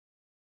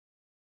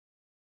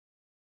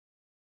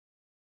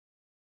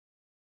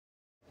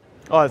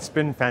Oh, it's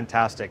been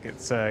fantastic.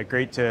 It's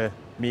great to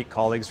meet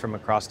colleagues from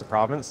across the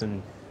province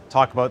and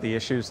talk about the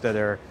issues that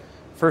are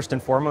first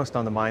and foremost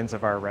on the minds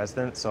of our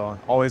residents. So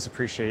always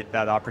appreciate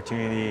that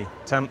opportunity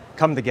to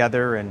come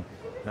together and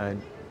uh,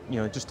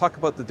 just talk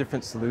about the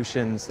different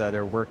solutions that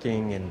are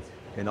working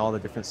in all the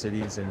different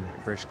cities in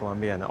British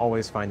Columbia, and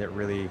always find it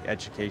really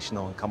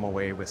educational and come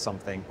away with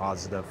something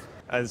positive.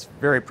 I was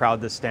very proud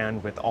to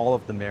stand with all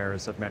of the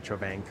mayors of Metro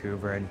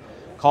Vancouver and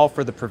call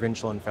for the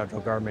provincial and federal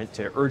government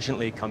to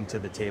urgently come to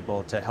the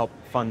table to help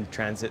fund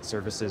transit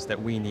services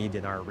that we need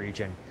in our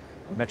region.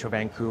 Metro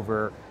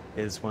Vancouver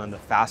is one of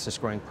the fastest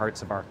growing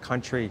parts of our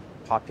country.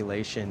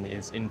 Population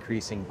is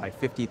increasing by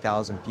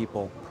 50,000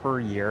 people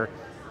per year.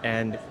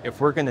 And if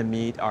we're going to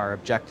meet our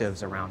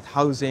objectives around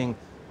housing,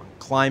 on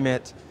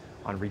climate,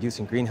 on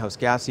reducing greenhouse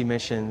gas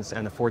emissions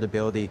and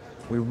affordability,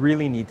 we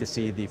really need to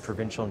see the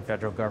provincial and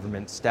federal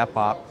government step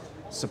up,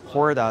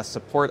 support us,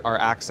 support our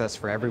Access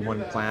for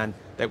Everyone plan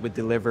that would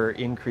deliver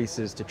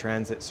increases to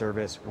transit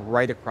service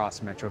right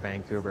across Metro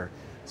Vancouver.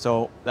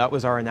 So that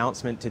was our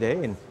announcement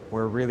today, and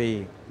we're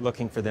really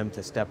looking for them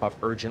to step up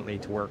urgently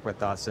to work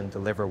with us and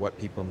deliver what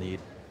people need.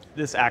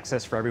 This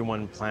Access for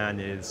Everyone plan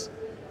is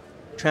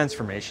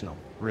transformational,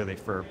 really,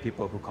 for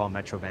people who call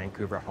Metro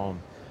Vancouver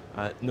home.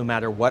 No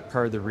matter what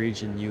part of the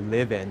region you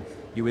live in,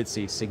 you would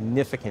see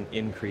significant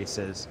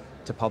increases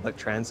to public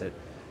transit.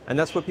 And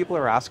that's what people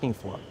are asking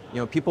for.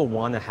 People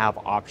want to have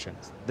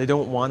options. They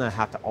don't want to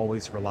have to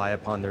always rely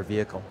upon their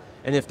vehicle.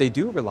 And if they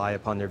do rely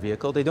upon their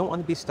vehicle, they don't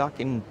want to be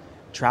stuck in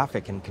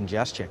traffic and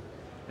congestion.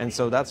 And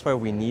so that's why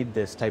we need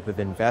this type of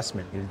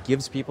investment. It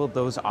gives people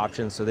those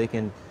options so they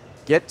can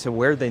get to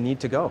where they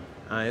need to go.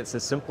 It's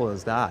as simple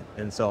as that.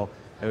 And so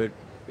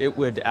it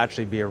would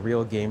actually be a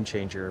real game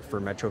changer for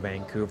Metro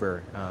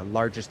Vancouver,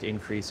 largest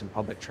increase in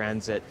public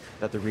transit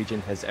that the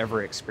region has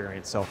ever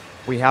experienced. So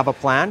we have a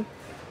plan.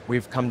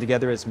 We've come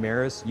together as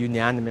mayors,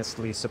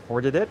 unanimously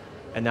supported it,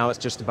 and now it's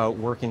just about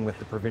working with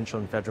the provincial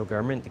and federal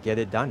government to get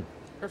it done.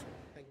 Perfect.